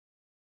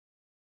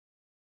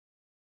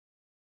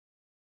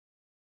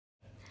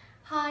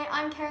Hi,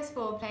 I'm Kara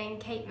Spore playing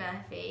Kate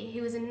Murphy,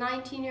 who was a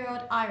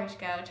 19-year-old Irish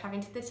girl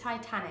travelling to the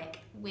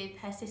Titanic with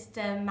her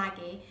sister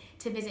Maggie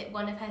to visit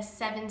one of her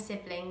 7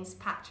 siblings,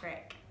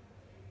 Patrick.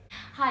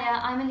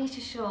 Hiya, I'm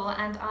Alicia Shaw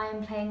and I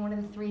am playing one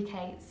of the 3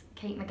 Kates,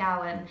 Kate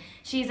McGowan.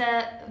 She's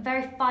a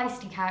very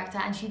feisty character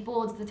and she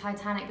boards the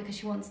Titanic because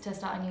she wants to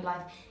start a new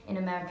life in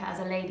America as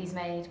a lady's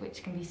maid,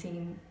 which can be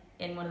seen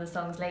in one of the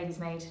songs, Lady's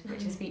Maid,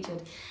 which is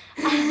featured.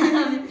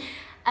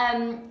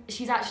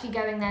 She's actually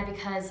going there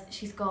because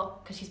she's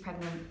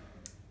pregnant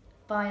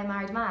by a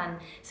married man.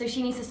 So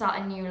she needs to start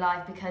a new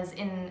life because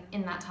in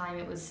that time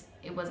it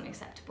wasn't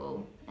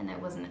acceptable and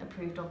it wasn't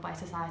approved of by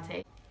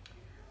society.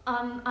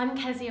 I'm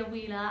Kezia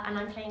Wheeler and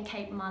I'm playing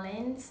Kate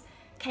Mullins.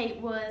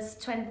 Kate was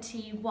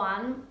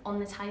 21 on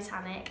the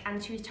Titanic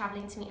and she was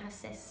travelling to meet her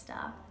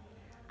sister.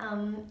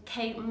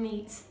 Kate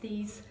meets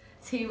these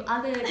 2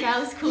 other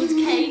girls called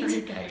Kate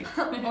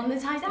on the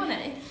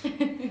Titanic.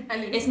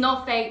 And it's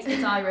not fate,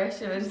 it's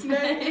Irish. It's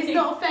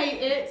not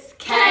fate, it's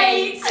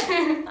Kate!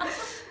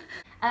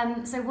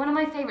 So one of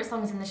my favourite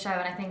songs in the show,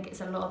 and I think it's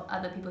a lot of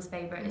other people's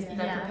favourite, is The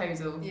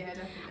Proposal. Yeah,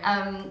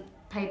 definitely.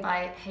 Played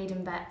by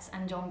Hayden Betts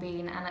and John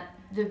Bean, and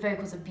the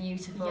vocals are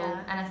beautiful,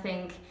 and I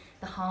think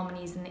the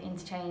harmonies and the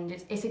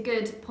interchange, it's a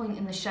good point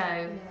in the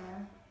show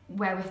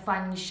where we're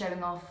finally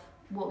showing off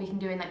what we can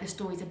do, and like the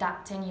story's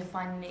adapting, the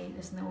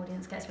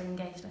audience gets really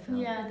engaged, I feel.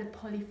 Yeah, the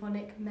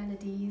polyphonic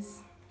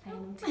melodies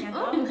playing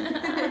together.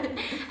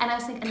 And I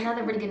was thinking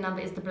another really good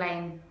number is The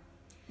Blame.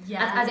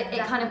 Yeah, as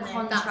it kind of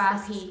contrasts.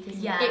 That's the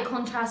peak, it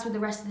contrasts with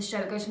the rest of the show.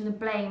 It goes from the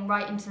blame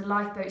right into the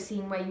lifeboat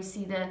scene where you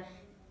see the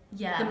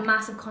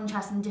massive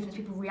contrast and different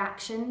people's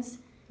reactions,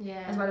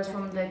 as well as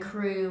from the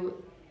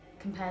crew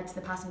compared to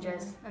the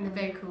passengers. And the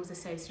vocals are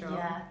so strong.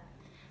 Yeah.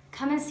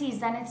 Come and see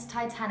Zenith's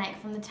Titanic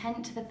from the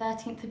 10th to the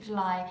 13th of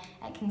July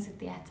at Kingswood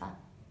Theatre.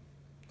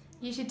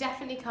 You should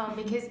definitely come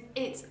because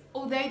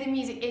although the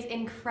music is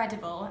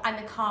incredible and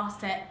the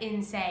cast are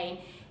insane,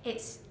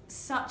 it's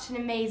such an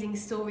amazing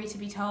story to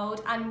be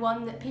told and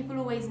one that people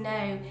always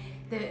know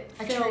that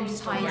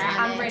films Titanic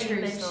and really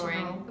true story.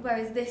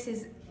 Whereas this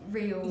is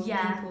real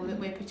people that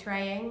we're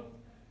portraying.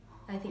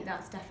 I think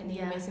that's definitely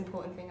the most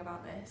important thing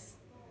about this.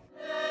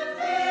 Let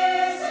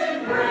this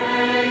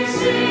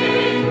embrace